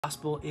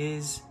gospel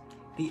is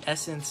the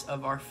essence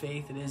of our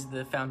faith. It is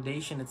the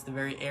foundation. It's the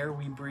very air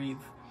we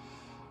breathe.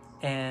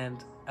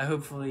 And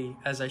hopefully,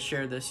 as I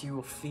share this, you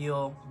will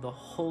feel the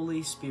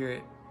Holy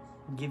Spirit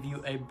give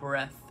you a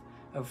breath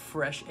of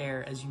fresh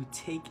air as you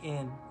take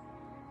in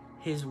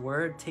His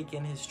word, take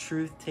in His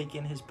truth, take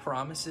in His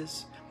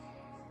promises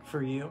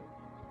for you.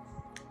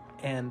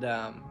 And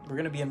we're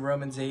going to be in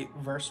Romans 8,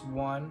 verse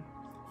 1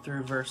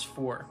 through verse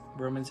 4.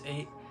 Romans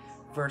 8,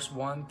 verse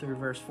 1 through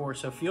verse 4.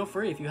 So feel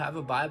free, if you have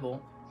a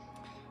Bible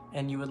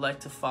and you would like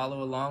to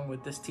follow along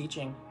with this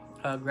teaching,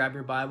 grab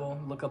your Bible,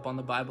 look up on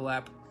the Bible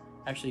app.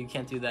 Actually, you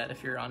can't do that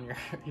if you're on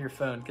your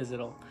phone, because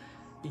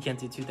you can't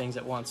do two things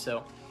at once.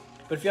 So,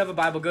 but if you have a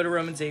Bible, go to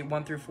Romans 8,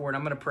 1 through 4, and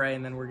I'm going to pray,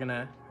 and then we're going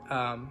to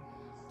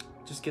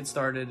just get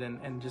started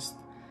and just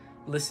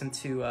listen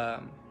to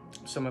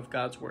some of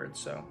God's word.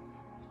 So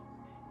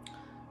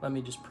let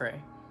me just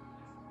pray.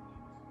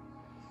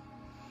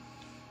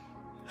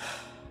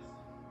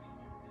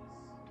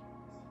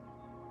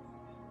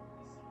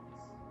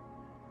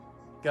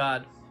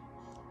 God,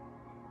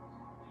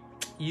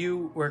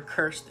 you were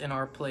cursed in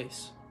our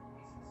place.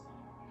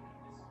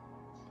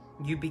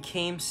 You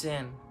became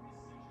sin,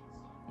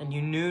 and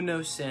you knew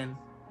no sin,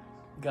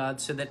 God,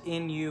 so that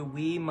in you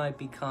we might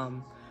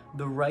become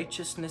the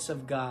righteousness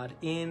of God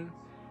in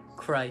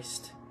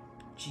Christ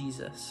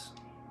Jesus.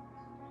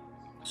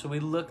 So we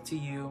look to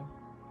you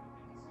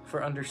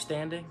for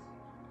understanding.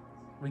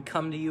 We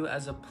come to you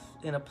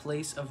in a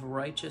place of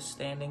righteous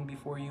standing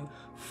before you,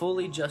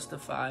 fully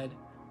justified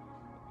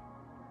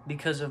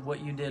because of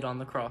what you did on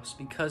the cross,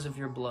 because of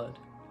your blood.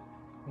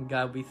 And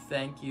God, we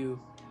thank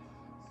you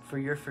for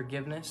your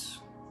forgiveness.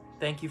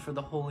 Thank you for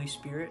the Holy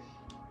Spirit.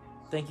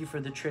 Thank you for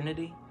the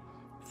Trinity.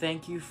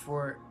 Thank you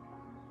for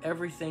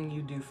everything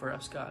you do for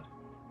us, God.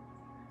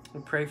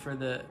 We pray for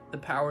the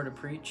power to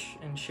preach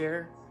and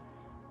share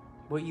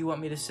what you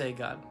want me to say,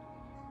 God.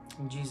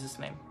 In Jesus'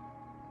 name,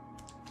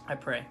 I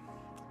pray.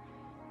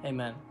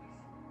 Amen.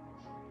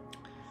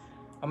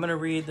 I'm going to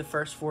read the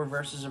first 4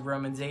 verses of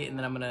Romans 8, and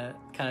then I'm going to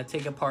kind of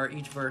take apart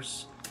each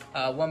verse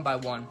one by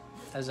one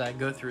as I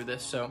go through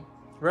this. So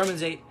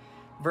Romans 8,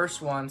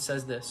 verse 1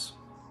 says this: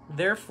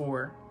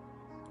 Therefore,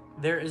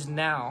 there is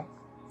now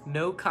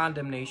no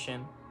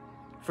condemnation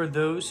for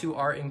those who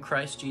are in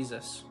Christ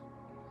Jesus.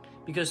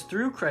 Because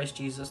through Christ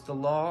Jesus, the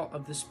law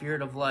of the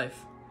Spirit of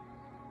life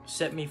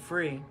set me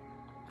free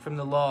from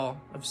the law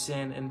of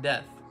sin and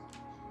death.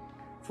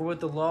 For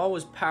what the law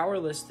was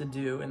powerless to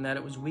do, in that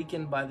it was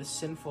weakened by the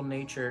sinful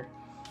nature,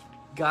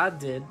 God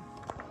did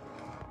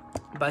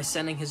by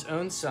sending His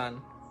own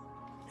Son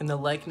in the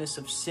likeness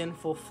of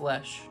sinful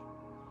flesh.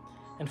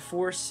 And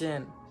for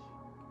sin,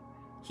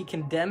 He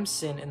condemned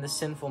sin in the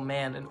sinful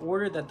man, in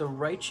order that the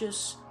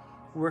righteous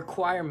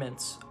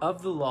requirements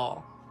of the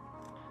law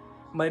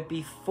might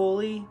be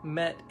fully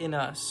met in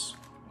us,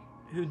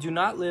 who do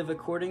not live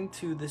according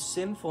to the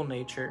sinful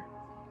nature,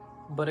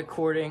 but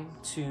according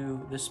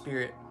to the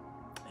Spirit.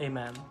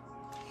 Amen.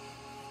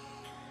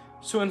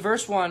 So in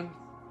verse 1,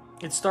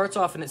 it starts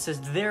off and it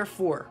says,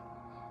 therefore.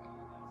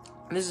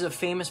 And this is a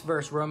famous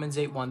verse, Romans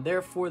 8:1.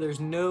 Therefore, there's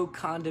no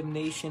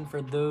condemnation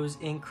for those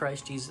in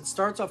Christ Jesus. It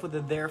starts off with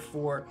a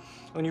therefore.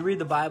 When you read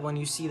the Bible and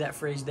you see that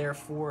phrase,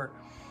 therefore,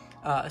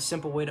 a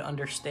simple way to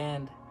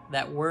understand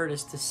that word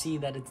is to see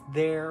that it's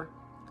there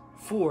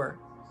for.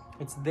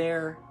 It's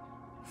there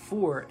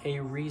for a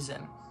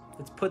reason.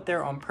 It's put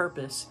there on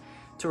purpose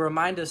to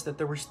remind us that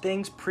there were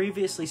things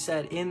previously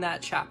said in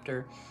that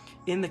chapter,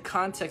 in the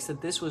context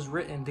that this was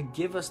written, to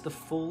give us the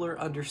fuller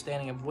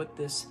understanding of what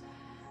this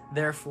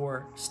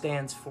therefore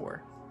stands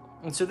for.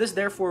 And so this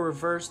therefore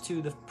refers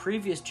to the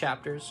previous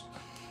chapters,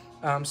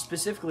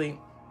 specifically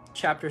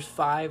chapters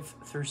 5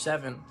 through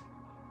 7.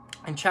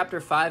 In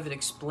chapter 5, it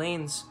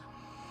explains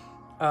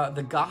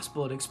the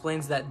gospel. It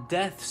explains that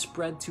death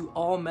spread to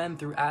all men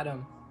through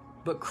Adam,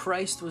 but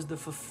Christ was the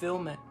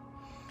fulfillment.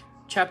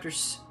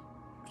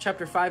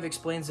 Chapter 5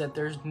 explains that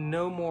there's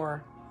no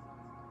more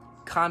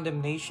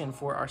condemnation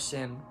for our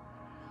sin.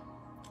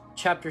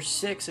 Chapter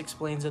 6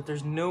 explains that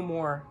there's no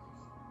more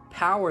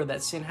power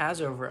that sin has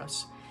over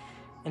us.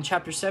 And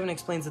chapter 7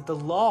 explains that the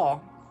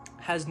law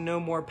has no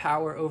more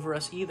power over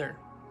us either.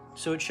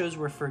 So it shows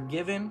we're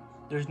forgiven,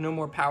 there's no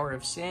more power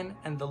of sin,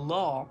 and the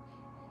law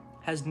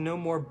has no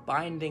more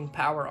binding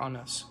power on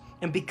us.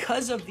 And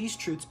because of these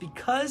truths,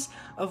 because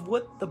of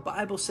what the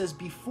Bible says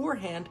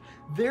beforehand,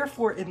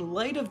 therefore, in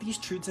light of these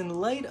truths, in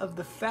light of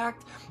the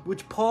fact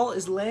which Paul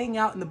is laying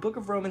out in the book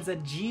of Romans,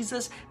 that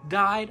Jesus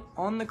died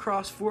on the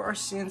cross for our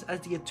sins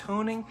as the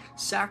atoning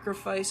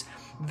sacrifice,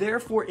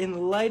 therefore,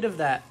 in light of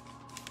that,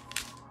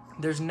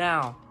 there is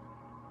now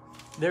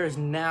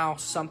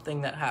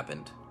something that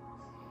happened.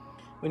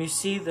 When you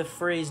see the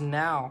phrase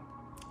now,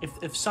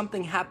 if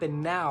something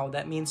happened now,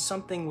 that means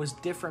something was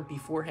different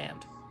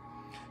beforehand.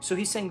 So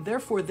he's saying,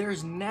 therefore,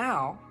 there's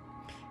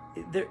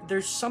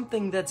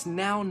something that's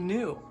now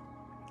new.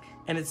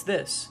 And it's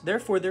this: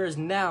 therefore, there is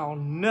now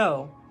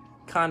no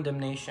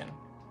condemnation.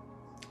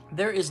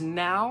 There is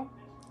now,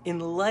 in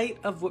light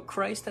of what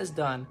Christ has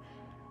done,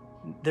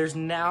 there's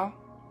now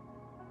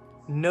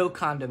no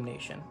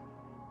condemnation.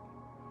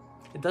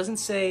 It doesn't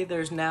say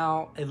there's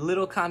now a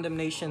little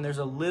condemnation, there's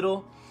a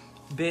little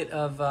bit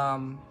of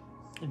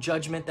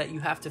judgment that you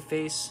have to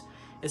face.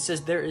 It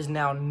says there is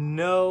now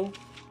no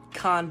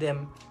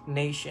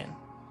condemnation.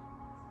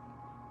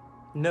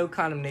 No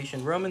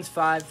condemnation. Romans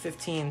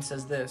 5:15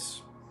 says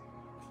this.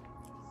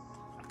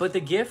 But the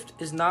gift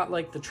is not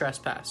like the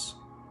trespass.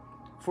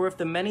 For if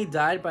the many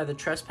died by the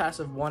trespass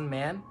of one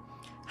man,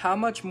 how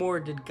much more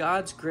did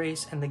God's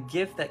grace and the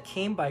gift that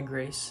came by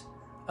grace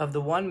of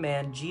the one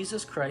man,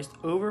 Jesus Christ,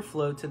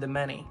 overflow to the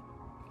many?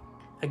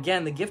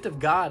 Again, the gift of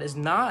God is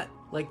not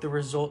like the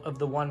result of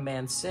the one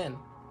man's sin.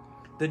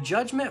 The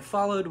judgment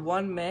followed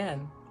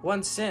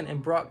one sin,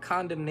 and brought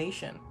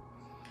condemnation.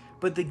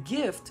 But the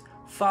gift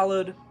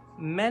followed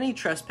many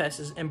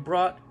trespasses and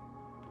brought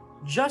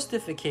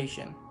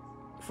justification.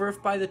 For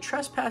if by the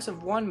trespass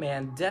of one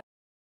man death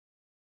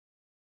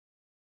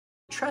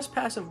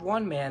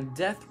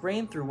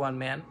reigned through one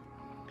man,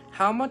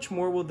 how much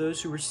more will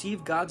those who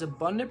receive God's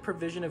abundant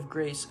provision of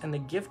grace and the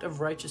gift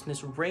of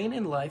righteousness reign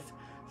in life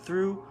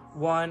through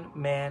one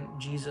man,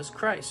 Jesus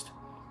Christ?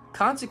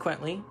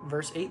 Consequently,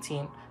 verse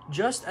 18,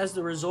 just as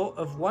the result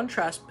of one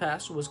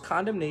trespass was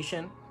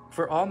condemnation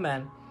for all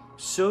men,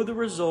 so the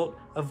result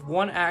of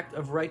one act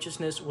of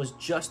righteousness was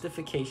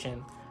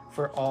justification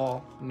for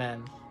all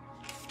men.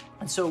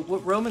 And so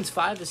what Romans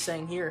 5 is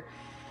saying here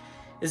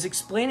is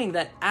explaining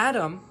that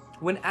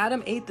when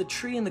Adam ate the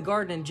tree in the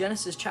garden in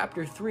Genesis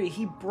chapter 3,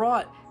 he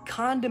brought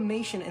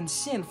condemnation and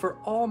sin for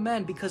all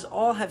men because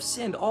all have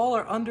sinned. All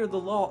are under the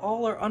law.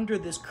 All are under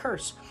this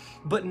curse.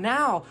 But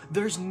now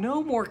there's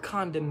no more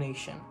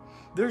condemnation.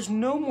 There's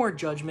no more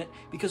judgment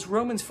because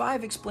Romans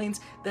 5 explains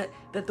that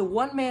the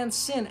one man's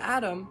sin,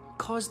 Adam,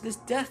 caused this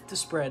death to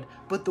spread.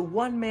 But the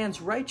one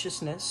man's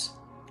righteousness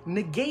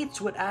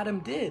negates what Adam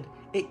did.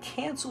 It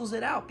cancels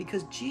it out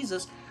because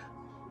Jesus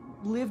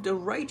lived a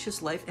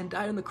righteous life and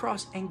died on the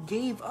cross and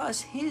gave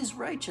us his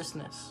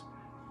righteousness.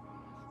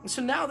 And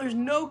so now there's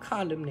no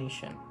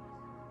condemnation.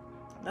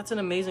 That's an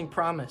amazing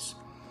promise.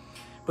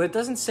 But it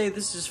doesn't say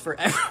this is for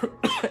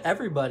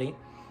everybody.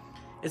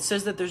 It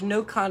says that there's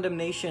no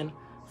condemnation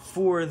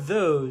for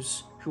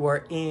those who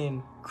are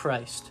in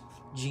Christ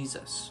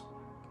Jesus.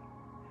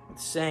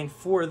 It's saying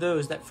for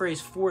those, that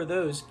phrase for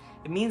those,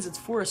 it means it's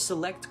for a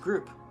select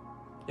group.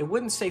 It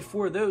wouldn't say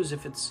for those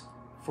if it's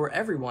for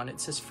everyone.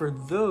 It says for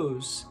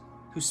those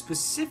who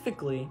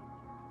specifically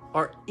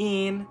are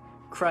in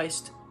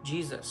Christ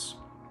Jesus.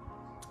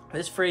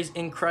 This phrase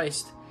in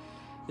Christ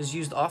is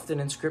used often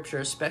in Scripture,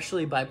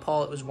 especially by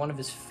Paul. It was one of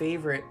his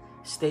favorite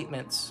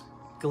statements.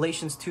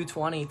 Galatians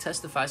 2:20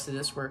 testifies to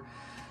this, where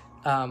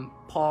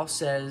Paul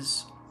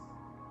says,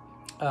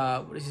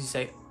 what does he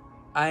say?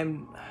 I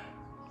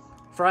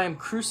am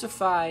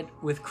crucified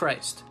with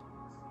Christ.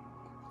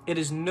 It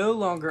is no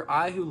longer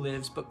I who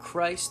lives, but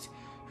Christ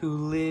who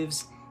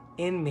lives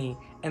in me.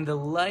 And the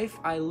life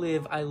I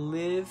live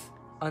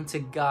unto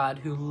God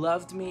who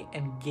loved me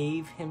and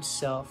gave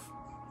himself.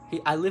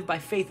 I live by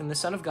faith in the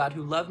Son of God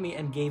who loved me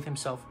and gave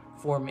himself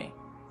for me.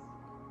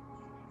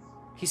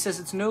 He says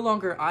it's no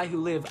longer I who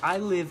live. I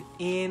live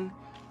in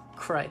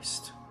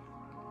Christ.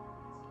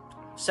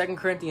 2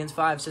 Corinthians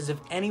 5 says if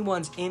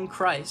anyone's in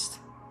Christ,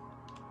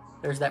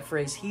 there's that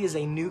phrase, he is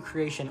a new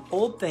creation.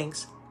 Old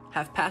things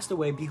have passed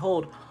away.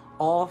 Behold,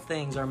 all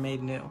things are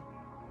made new.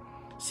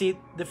 See,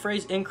 the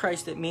phrase in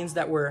Christ, it means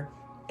that we're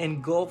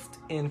engulfed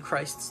in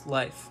Christ's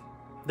life,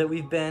 that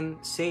we've been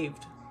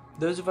saved.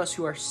 Those of us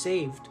who are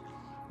saved,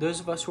 those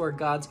of us who are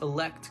God's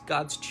elect,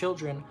 God's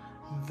children,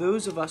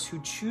 those of us who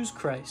choose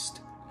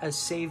Christ as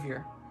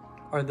Savior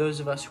are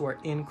those of us who are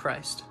in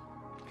Christ.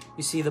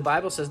 You see, the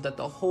Bible says that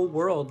the whole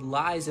world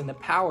lies in the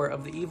power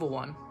of the evil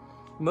one.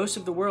 Most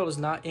of the world is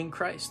not in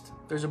Christ.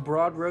 There's a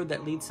broad road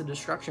that leads to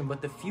destruction,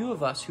 but the few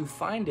of us who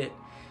find it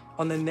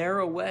on the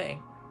narrow way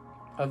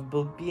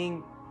of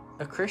being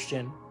a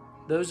Christian,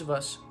 those of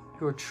us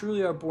who are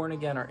truly born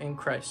again are in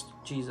Christ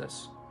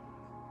Jesus.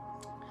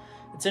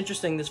 It's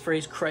interesting, this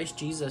phrase Christ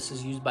Jesus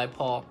is used by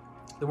Paul.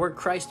 The word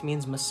Christ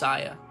means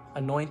Messiah,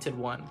 anointed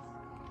one.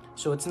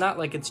 So it's not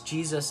like it's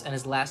Jesus and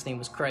his last name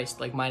was Christ,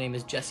 like my name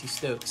is Jesse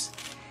Stokes.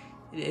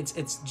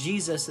 It's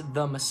Jesus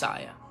the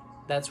Messiah.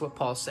 That's what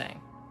Paul's saying.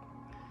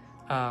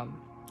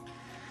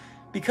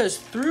 Because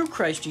through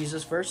Christ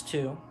Jesus, verse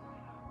 2,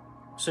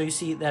 so you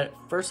see that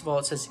first of all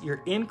it says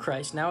you're in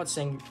Christ. Now it's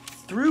saying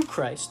through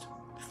Christ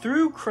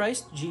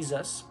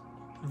Jesus,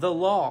 the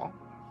law.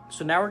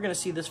 So now we're going to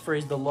see this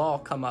phrase, the law,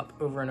 come up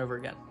over and over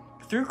again.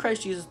 Through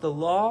Christ Jesus, the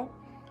law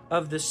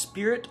of the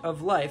Spirit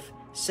of life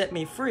set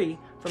me free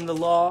from the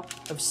law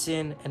of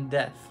sin and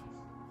death.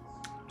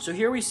 So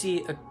here we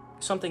see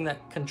something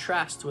that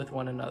contrasts with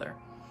one another.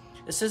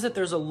 It says that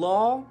there's a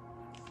law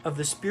of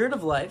the Spirit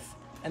of life,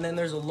 and then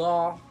there's a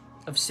law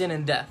of sin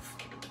and death.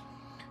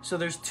 So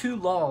there's two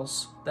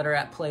laws that are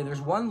at play.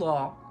 There's one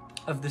law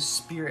of the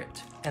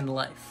Spirit and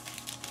life.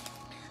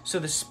 So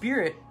the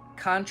Spirit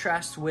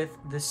contrasts with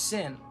the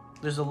sin.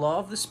 There's a law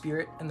of the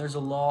Spirit and there's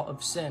a law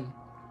of sin.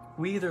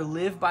 We either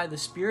live by the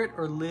Spirit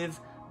or live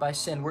by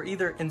sin. We're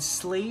either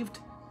enslaved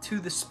to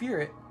the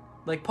Spirit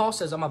Like Paul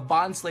says, I'm a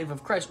bondslave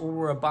of Christ, or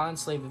we're a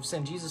bondslave of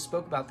sin. Jesus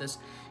spoke about this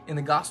in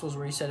the Gospels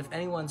where he said, if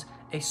anyone's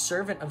a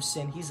servant of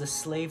sin, he's a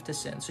slave to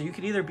sin. So you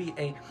could either be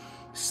a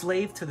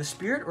slave to the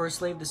Spirit or a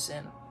slave to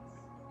sin.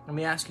 Let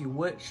me ask you,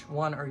 which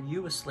one are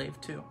you a slave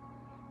to?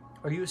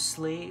 Are you a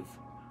slave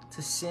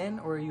to sin,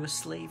 or are you a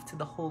slave to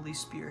the Holy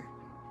Spirit?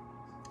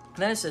 And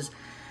then it says,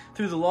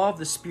 through the law of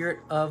the Spirit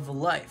of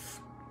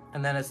life.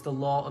 And then it's the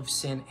law of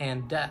sin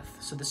and death.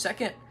 So the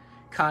second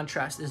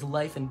contrast is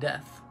life and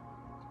death.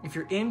 If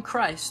you're in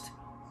Christ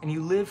and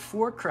you live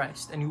for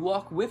Christ and you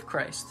walk with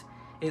Christ,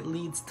 it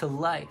leads to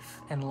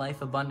life and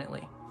life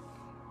abundantly.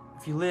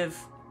 If you live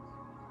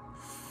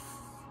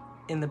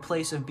in the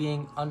place of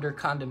being under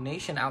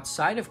condemnation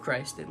outside of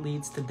Christ, it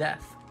leads to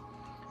death.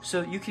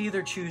 So you can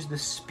either choose the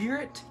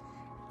Spirit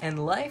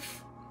and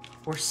life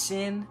or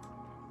sin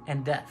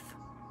and death.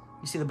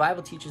 You see, the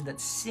Bible teaches that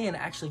sin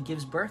actually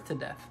gives birth to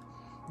death.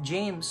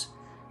 James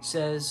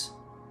says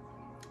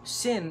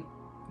sin,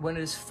 when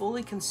it is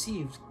fully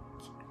conceived,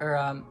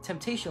 or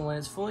temptation, when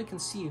it's fully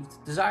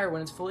conceived, desire,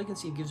 when it's fully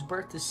conceived, gives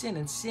birth to sin,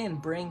 and sin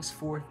brings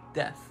forth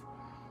death.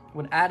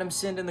 When Adam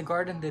sinned in the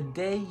garden, the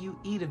day you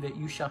eat of it,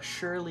 you shall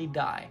surely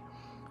die,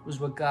 was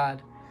what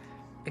God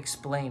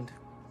explained.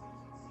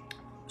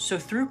 So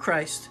through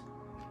Christ,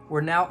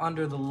 we're now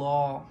under the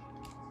law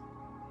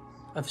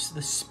of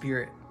the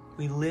Spirit.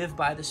 We live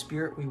by the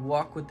Spirit. We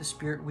walk with the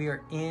Spirit. We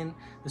are in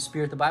the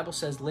Spirit. The Bible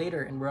says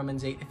later in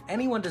Romans 8, if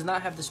anyone does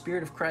not have the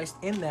Spirit of Christ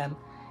in them,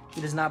 he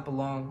does not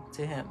belong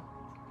to him.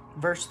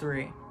 Verse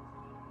 3,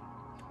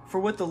 for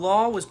what the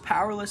law was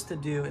powerless to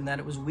do, in that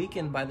it was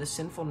weakened by the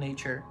sinful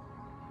nature,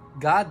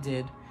 God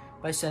did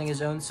by sending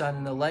his own Son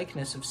in the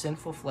likeness of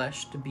sinful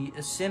flesh to be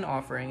a sin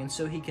offering, and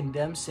so he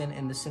condemned sin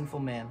in the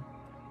sinful man,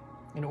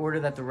 in order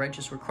that the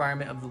righteous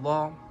requirement of the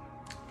law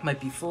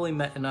might be fully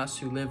met in us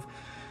who live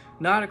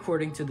not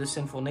according to the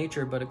sinful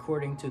nature, but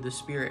according to the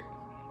Spirit.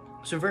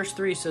 So verse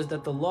 3 says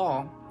that the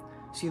law,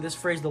 see this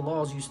phrase, the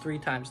law, is used 3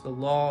 times. The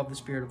law of the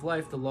Spirit of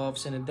life, the law of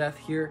sin and death.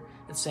 Here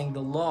it's saying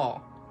the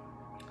law.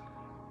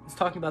 It's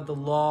talking about the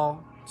law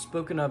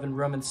spoken of in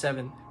Romans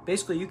 7.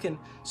 Basically, you can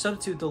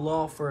substitute the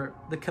law for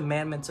the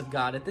commandments of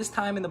God. At this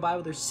time in the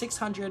Bible, there's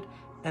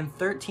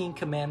 613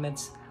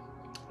 commandments,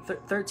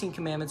 13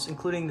 commandments,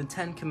 including the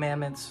 10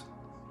 commandments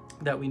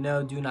that we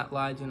know: do not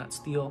lie, do not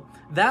steal.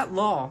 That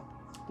law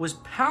was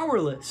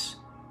powerless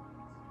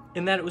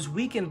in that it was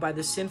weakened by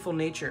the sinful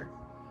nature.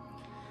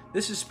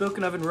 This is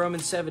spoken of in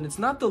Romans 7. It's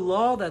not the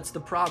law that's the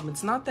problem.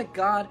 It's not that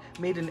God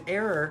made an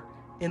error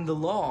in the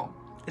law.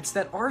 It's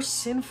that our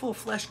sinful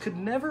flesh could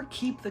never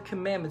keep the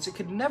commandments. It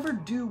could never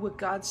do what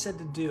God said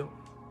to do.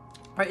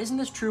 Right? Isn't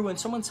this true when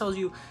someone tells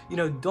you,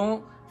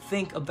 don't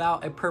think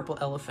about a purple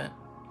elephant?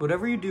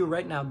 Whatever you do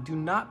right now, do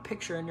not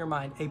picture in your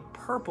mind a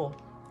purple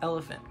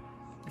elephant.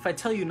 If I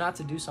tell you not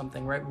to do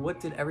something, right, what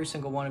did every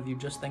single one of you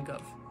just think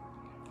of?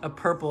 A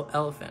purple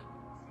elephant.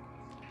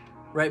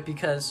 Right?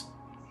 Because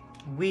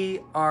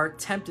we are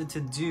tempted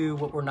to do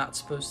what we're not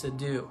supposed to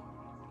do.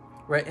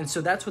 Right? And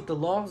so that's what the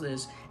law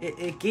is.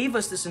 It gave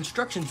us this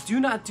instruction, do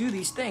not do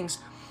these things.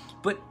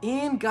 But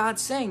in God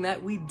saying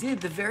that, we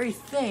did the very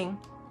thing,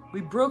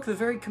 we broke the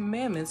very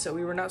commandments that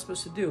we were not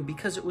supposed to do,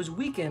 because it was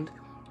weakened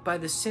by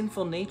the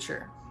sinful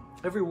nature.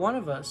 Every one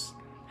of us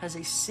has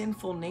a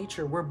sinful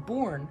nature. We're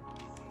born.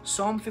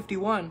 Psalm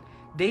 51,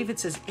 David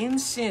says, in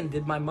sin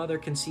did my mother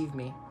conceive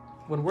me.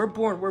 When we're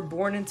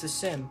born into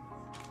sin.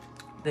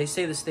 They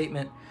say the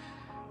statement,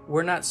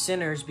 we're not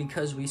sinners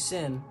because we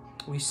sin.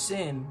 We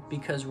sin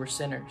because we're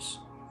sinners.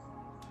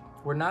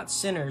 We're not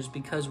sinners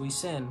because we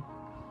sin.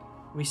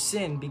 We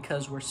sin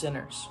because we're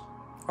sinners.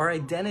 Our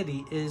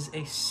identity is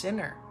a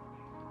sinner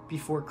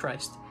before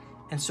Christ.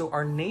 And so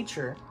our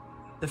nature,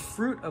 the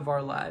fruit of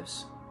our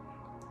lives,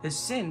 is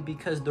sin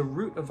because the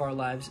root of our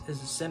lives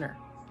is a sinner.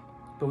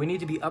 But we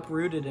need to be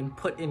uprooted and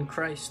put in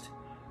Christ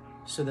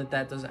so that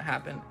that doesn't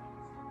happen.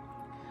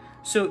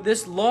 So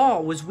this law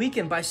was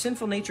weakened by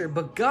sinful nature,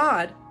 but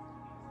God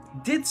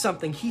did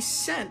something. He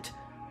sent,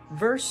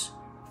 verse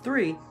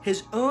 3,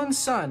 his own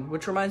Son,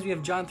 which reminds me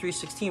of John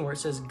 3:16, where it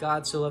says,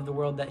 God so loved the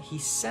world that he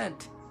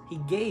sent, he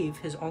gave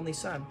his only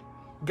Son.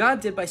 God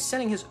did by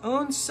sending his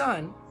own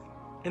Son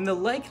in the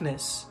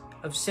likeness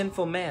of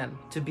sinful man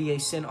to be a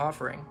sin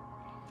offering.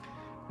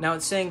 Now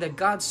it's saying that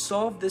God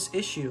solved this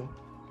issue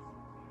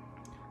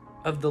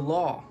of the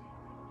law.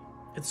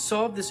 It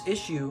solved this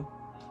issue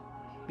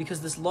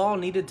because this law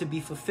needed to be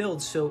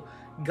fulfilled. So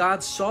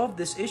God solved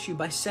this issue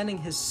by sending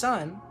his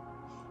Son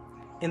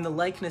in the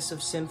likeness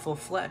of sinful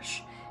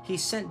flesh. He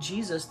sent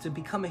Jesus to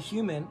become a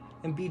human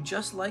and be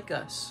just like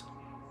us.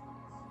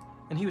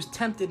 And he was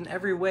tempted in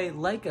every way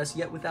like us,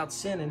 yet without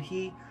sin. And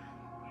he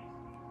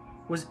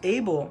was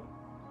able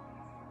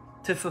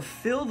to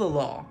fulfill the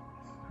law.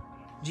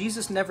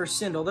 Jesus never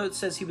sinned. Although it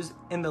says he was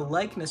in the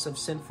likeness of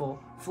sinful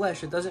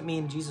flesh, it doesn't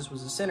mean Jesus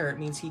was a sinner. It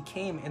means he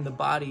came in the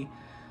body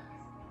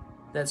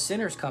that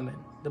sinners come in,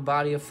 the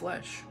body of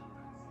flesh.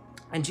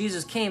 And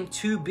Jesus came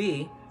to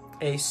be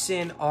a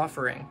sin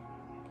offering.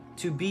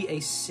 To be a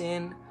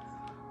sin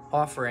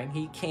offering.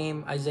 He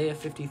came, Isaiah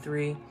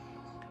 53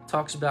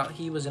 talks about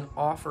he was an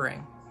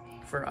offering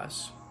for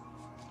us.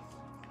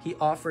 He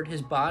offered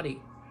his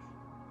body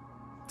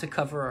to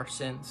cover our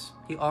sins.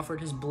 He offered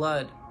his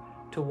blood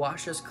to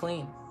wash us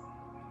clean.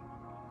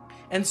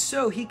 And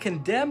so he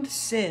condemned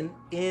sin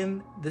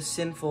in the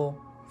sinful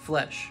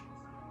flesh.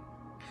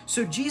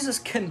 So Jesus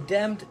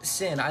condemned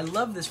sin. I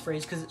love this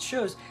phrase because it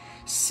shows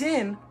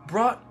sin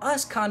brought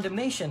us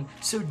condemnation.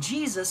 So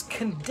Jesus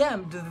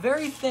condemned the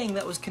very thing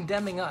that was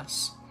condemning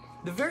us.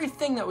 The very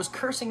thing that was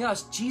cursing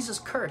us, Jesus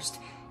cursed.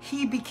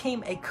 He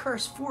became a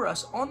curse for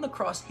us on the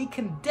cross. He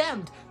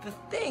condemned the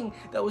thing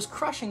that was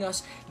crushing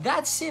us.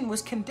 That sin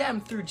was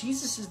condemned through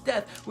Jesus'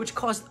 death, which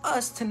caused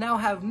us to now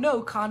have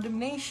no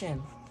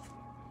condemnation.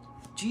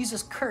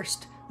 Jesus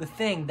cursed the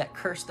thing that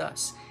cursed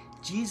us.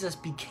 Jesus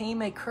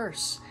became a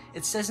curse.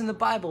 It says in the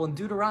Bible, in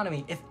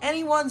Deuteronomy, if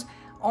anyone's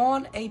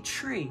on a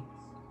tree,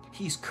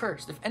 he's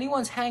cursed. If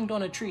anyone's hanged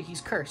on a tree,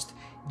 he's cursed.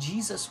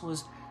 Jesus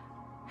was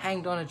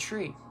hanged on a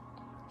tree.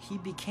 He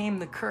became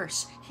the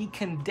curse. He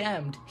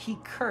condemned. He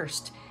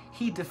cursed.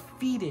 He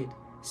defeated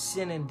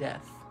sin and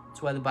death.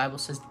 That's why the Bible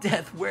says,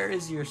 death, where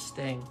is your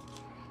sting?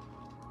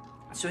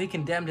 So he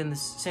condemned in the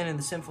sin in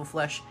the sinful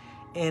flesh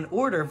in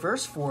order,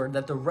 verse 4,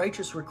 that the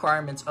righteous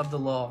requirements of the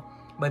law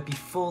might be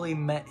fully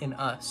met in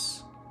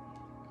us.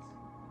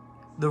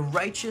 The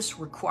righteous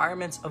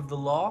requirements of the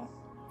law.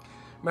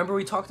 Remember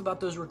we talked about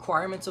those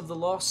requirements of the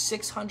law,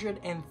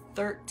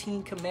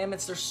 613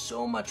 commandments. There's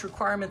so much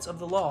requirements of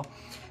the law.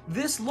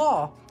 This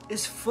law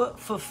is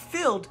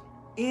fulfilled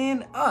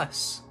in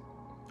us.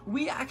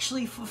 We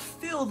actually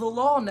fulfill the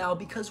law now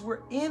because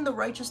we're in the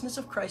righteousness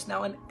of Christ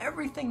now, and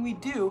everything we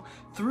do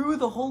through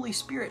the Holy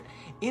Spirit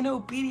in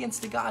obedience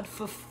to God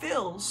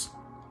fulfills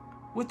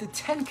what the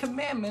 10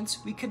 commandments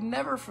we could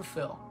never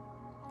fulfill.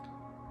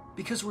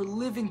 Because we're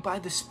living by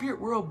the Spirit.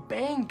 We're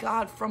obeying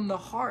God from the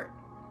heart.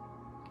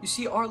 You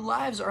see, our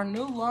lives are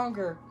no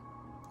longer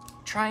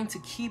trying to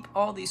keep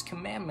all these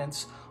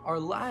commandments. Our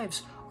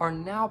lives are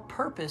now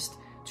purposed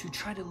to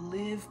try to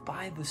live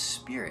by the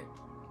Spirit.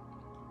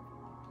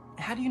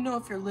 How do you know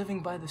if you're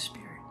living by the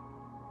Spirit?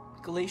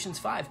 Galatians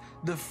 5,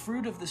 the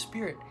fruit of the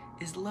Spirit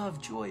is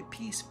love, joy,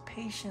 peace,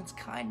 patience,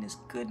 kindness,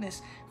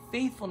 goodness,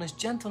 faithfulness,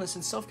 gentleness,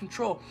 and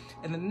self-control.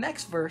 And the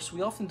next verse,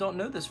 we often don't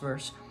know this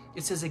verse,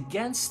 it says,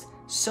 against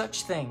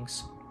such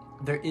things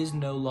there is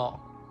no law.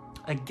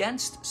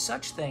 Against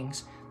such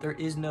things there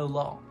is no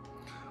law.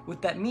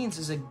 What that means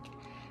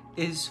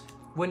is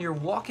when you're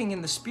walking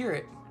in the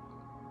Spirit,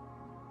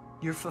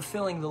 you're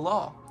fulfilling the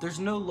law. There's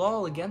no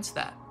law against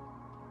that.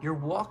 You're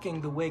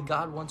walking the way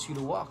God wants you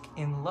to walk,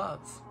 in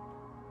love.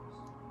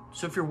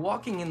 So if you're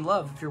walking in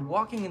love, if you're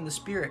walking in the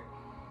Spirit,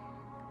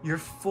 you're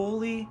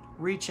fully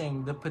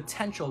reaching the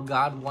potential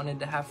God wanted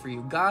to have for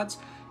you. God's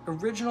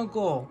original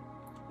goal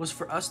was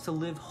for us to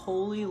live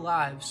holy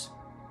lives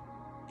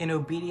in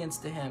obedience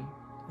to Him.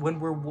 When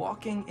we're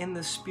walking in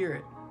the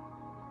Spirit,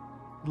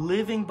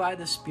 living by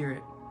the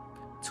Spirit,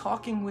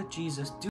 talking with Jesus,